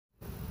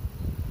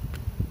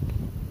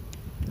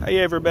Hey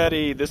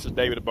everybody, this is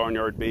David at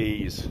BarnYard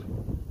Bees.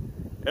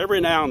 Every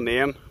now and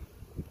then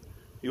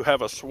you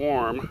have a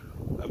swarm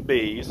of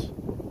bees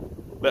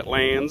that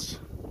lands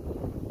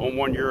on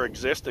one of your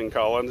existing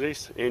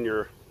colonies and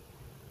you're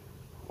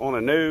on a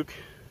nuke,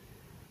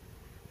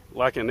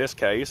 like in this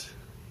case.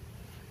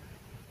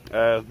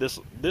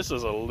 This is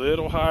a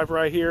little hive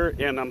right here,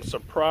 and I'm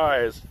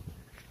surprised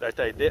that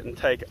they didn't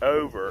take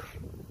over,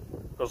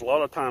 because a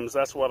lot of times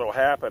that's what will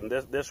happen.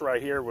 This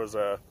right here was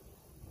a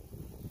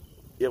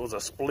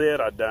split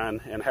I'd done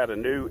and had a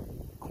new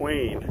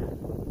queen,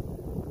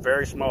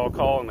 very small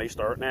colony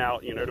starting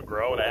out, to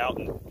grow it out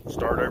and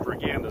start over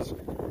again as,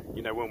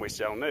 when we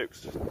sell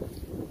nukes.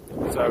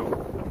 So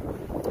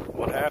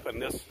what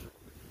happened, this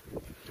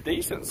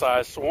decent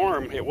sized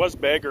swarm, it was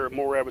bigger,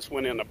 more of us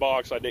went in the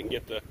box. I didn't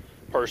get the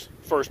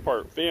first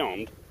part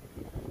filmed,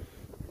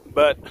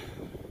 but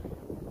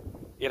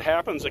it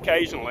happens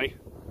occasionally.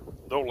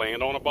 They'll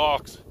land on a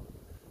box.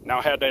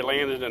 Now, had they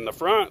landed in the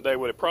front, they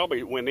would have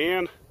probably went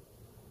in,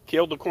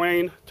 killed the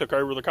queen, took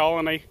over the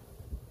colony,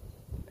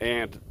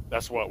 and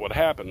that's what would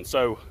happen.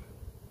 So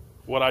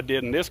what I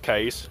did in this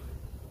case,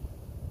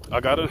 I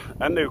got a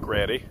nuke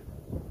ready,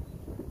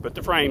 put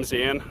the frames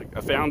in.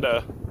 I found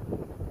a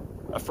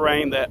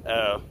frame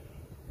that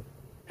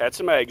had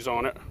some eggs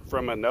on it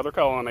from another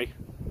colony,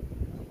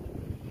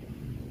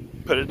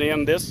 put it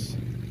in this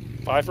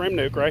 5-frame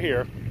nuke right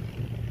here,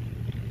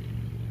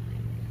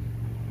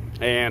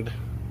 and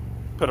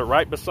put it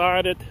right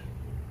beside it,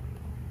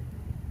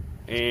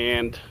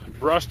 and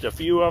brushed a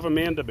few of them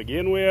in to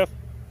begin with.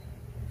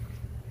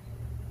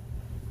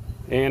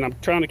 And I'm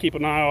trying to keep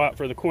an eye out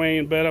for the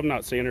queen, but I'm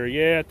not seeing her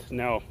yet.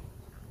 Now,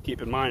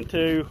 keep in mind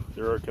too,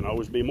 there can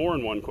always be more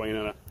than one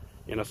queen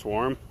in a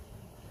swarm.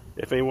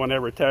 If anyone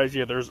ever tells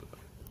you there's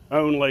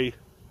only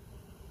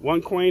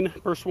one queen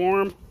per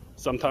swarm,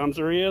 sometimes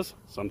there is,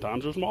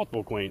 sometimes there's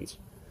multiple queens.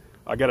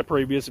 I got a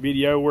previous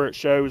video where it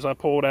shows I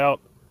pulled out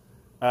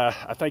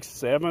I think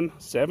seven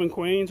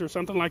queens or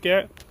something like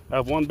that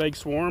of one big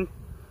swarm.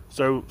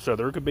 So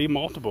there could be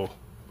multiple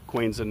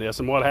queens in this.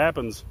 And what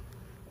happens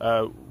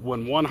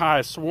when one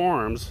hive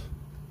swarms,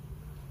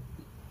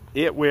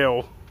 it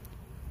will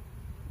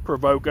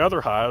provoke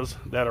other hives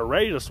that are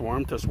ready to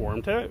swarm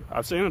too.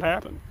 I've seen it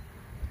happen.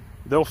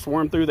 They'll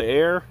swarm through the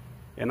air,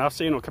 and I've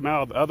seen them come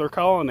out of other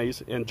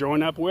colonies and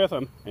join up with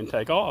them and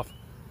take off.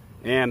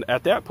 And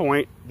at that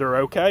point, they're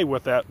okay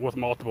with that, with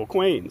multiple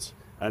queens,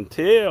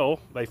 until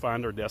they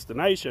find their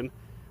destination.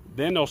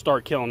 Then they'll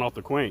start killing off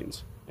the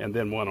queens, and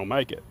then one will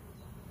make it.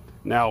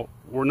 Now,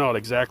 we're not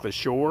exactly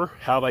sure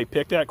how they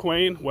pick that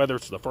queen, whether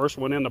it's the first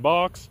one in the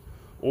box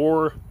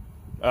or,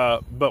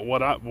 but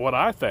what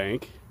I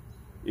think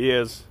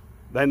is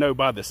they know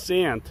by the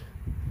scent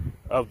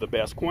of the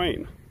best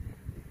queen.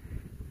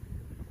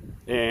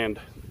 And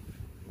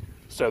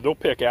so they'll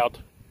pick out,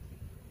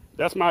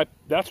 that's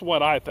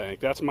what I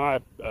think, that's my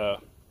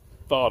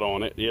thought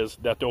on it, is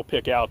that they'll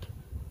pick out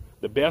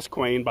the best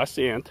queen by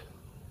scent,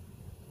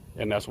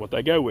 and that's what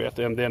they go with,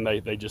 and then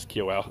they just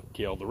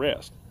kill the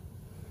rest.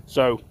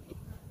 So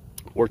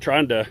we're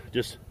trying to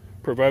just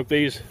provoke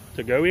these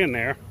to go in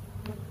there,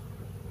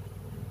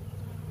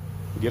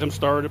 get them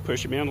started,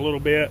 push them in a little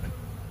bit,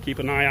 keep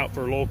an eye out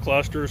for little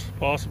clusters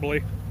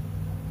possibly,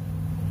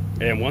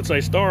 and once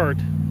they start,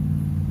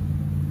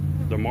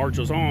 the march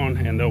is on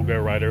and they'll go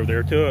right over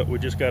there to it. We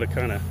just got to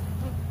kind of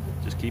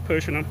just keep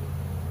pushing them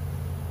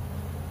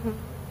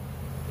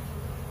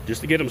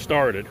just to get them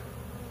started.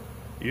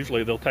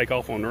 Usually they'll take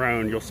off on their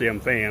own. You'll see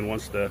them fan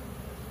once the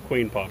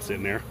queen pops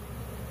in there,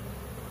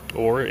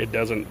 or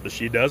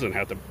she doesn't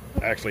have to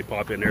actually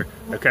pop in there.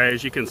 Okay,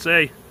 as you can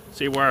see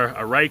where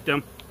I raked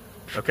them.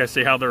 Okay,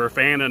 see how they're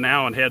fanning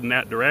now and heading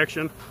that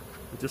direction?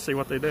 Just see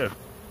what they do.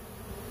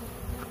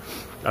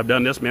 I've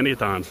done this many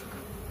times.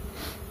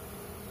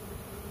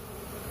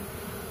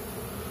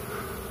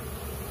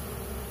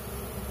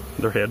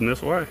 They're heading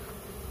this way.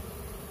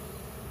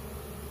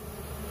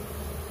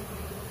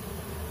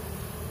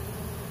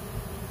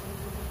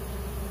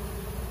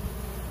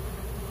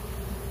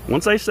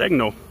 Once they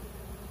signal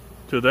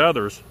to the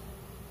others,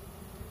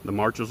 the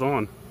march is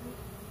on.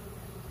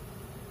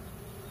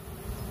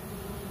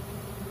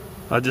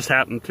 I just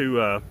happened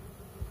to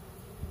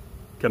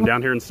come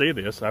down here and see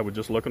this. I was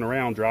just looking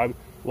around, a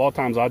lot of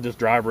times I just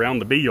drive around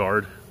the bee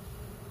yard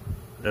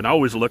and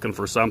always looking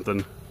for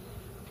something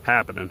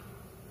happening.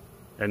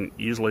 And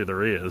usually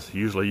there is.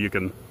 Usually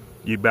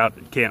you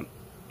about can't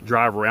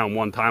drive around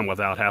one time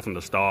without having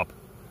to stop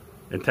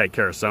and take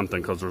care of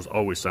something, because there's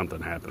always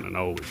something happening,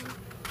 always.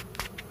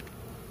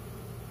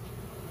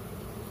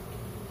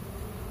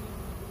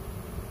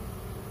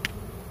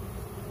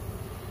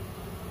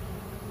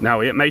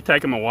 Now, it may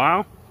take them a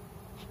while.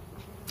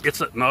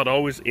 It's not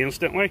always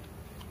instantly,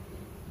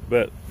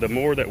 but the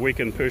more that we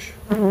can push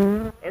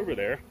over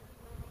there.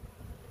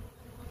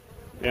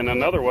 And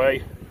another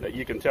way that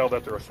you can tell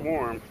that they're a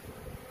swarm,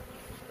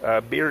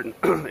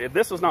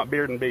 this is not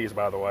beard and bees,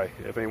 by the way.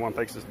 If anyone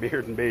thinks it's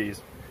beard and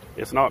bees,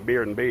 it's not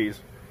beard and bees.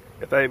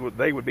 If they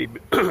would be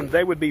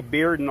they would be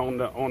bearding on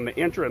the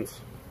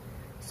entrance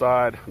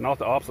side, not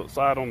the opposite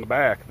side on the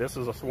back. This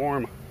is a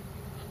swarm.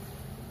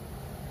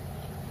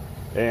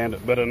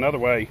 But another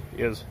way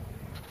is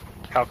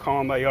how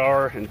calm they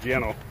are and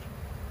gentle.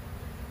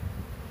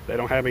 They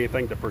don't have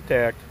anything to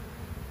protect.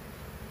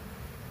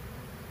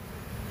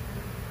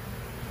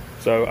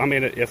 So I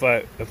mean, if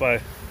I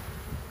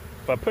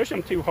push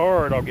them too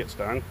hard, I'll get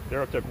stung.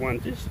 There, I took one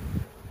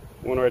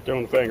right there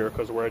on the finger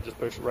because of where I just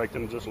pushed it right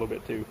them just a little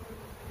bit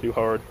too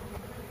hard.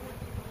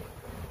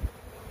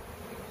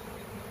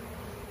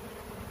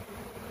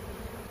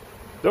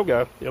 They'll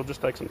go. It'll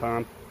just take some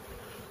time.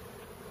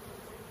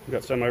 We've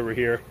got some over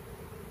here.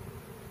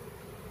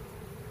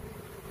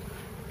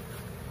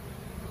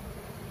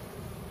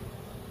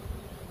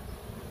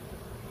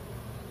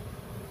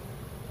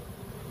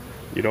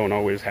 You don't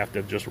always have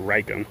to just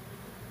rake them.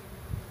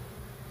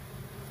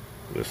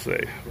 Let's see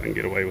if I can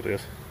get away with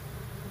this.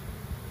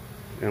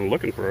 And I'm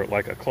looking for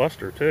like a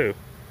cluster too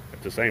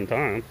at the same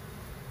time.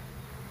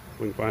 If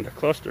we can find a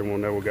cluster and we'll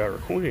know we got our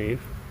queen.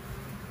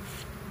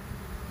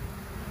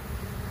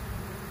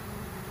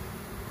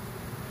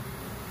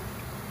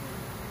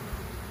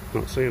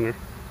 Not seeing her.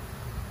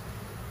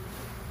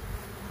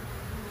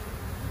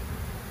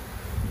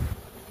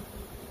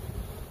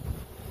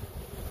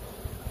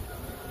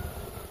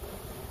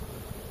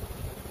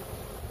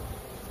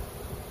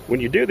 When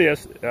you do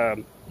this,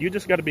 you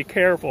just got to be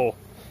careful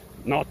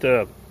not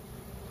to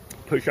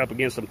push up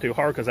against them too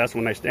hard, because that's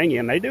when they sting you,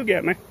 and they do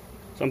get me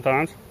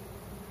sometimes.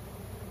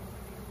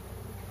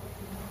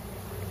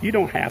 You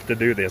don't have to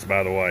do this,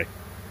 by the way.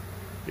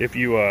 If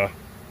you,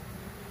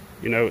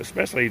 you know,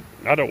 especially,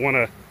 I don't want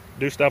to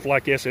do stuff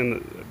like this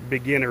and the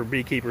beginner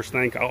beekeepers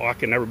think, oh, I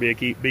can never be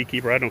a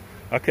beekeeper.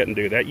 I couldn't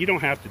do that. You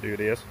don't have to do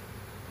this.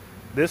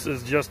 This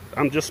is just,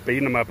 I'm just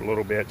speeding them up a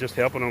little bit, just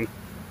helping them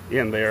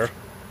in there.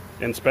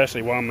 And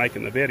especially while I'm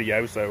making the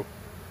video, so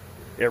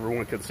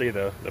everyone can see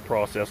the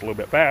process a little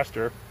bit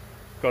faster.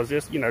 Because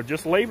this, you know,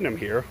 just leaving them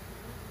here,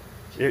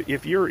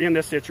 if you're in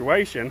this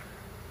situation,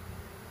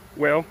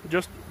 well,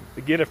 just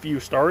get a few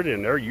started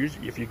in there. Use,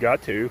 if you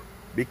got to,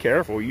 be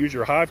careful. Use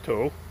your hive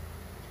tool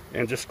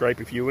and just scrape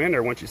a few in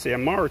there. Once you see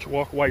them march,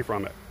 walk away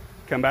from it.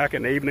 Come back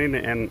in the evening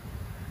and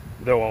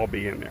they'll all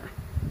be in there.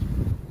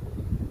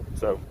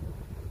 So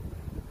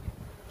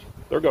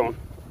they're going.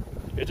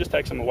 It just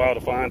takes them a while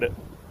to find it.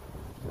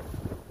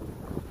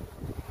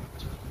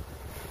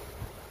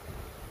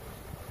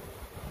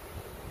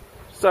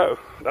 So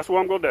that's what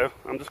I'm going to do.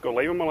 I'm just going to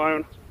leave them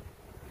alone.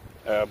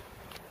 I'm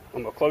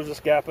going to close this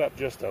gap up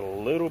just a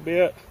little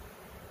bit.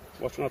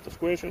 Watch not the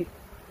squishing.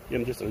 Give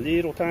them just a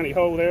little tiny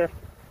hole there.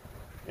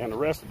 And the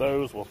rest of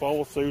those will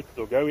follow suit.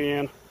 They'll go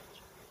in.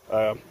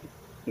 Now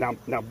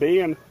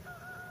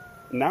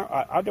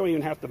I don't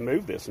even have to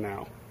move this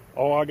now.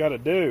 All I got to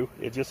do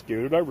is just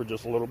scoot it over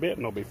just a little bit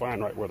and they'll be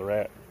fine right where they're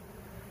at.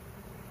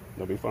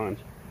 They'll be fine.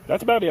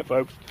 That's about it,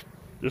 folks.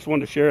 Just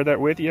wanted to share that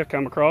with you.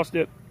 Come across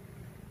it.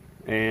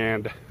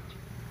 And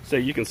so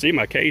you can see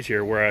my cage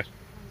here where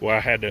I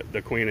had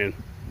the queen in,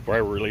 where I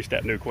released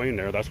that new queen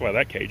there. That's why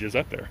that cage is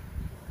up there.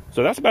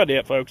 So that's about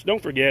it, folks.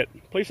 Don't forget,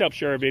 please help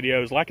share our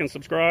videos, like and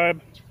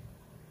subscribe.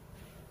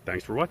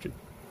 Thanks for watching.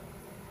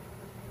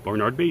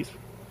 BarnYard Bees.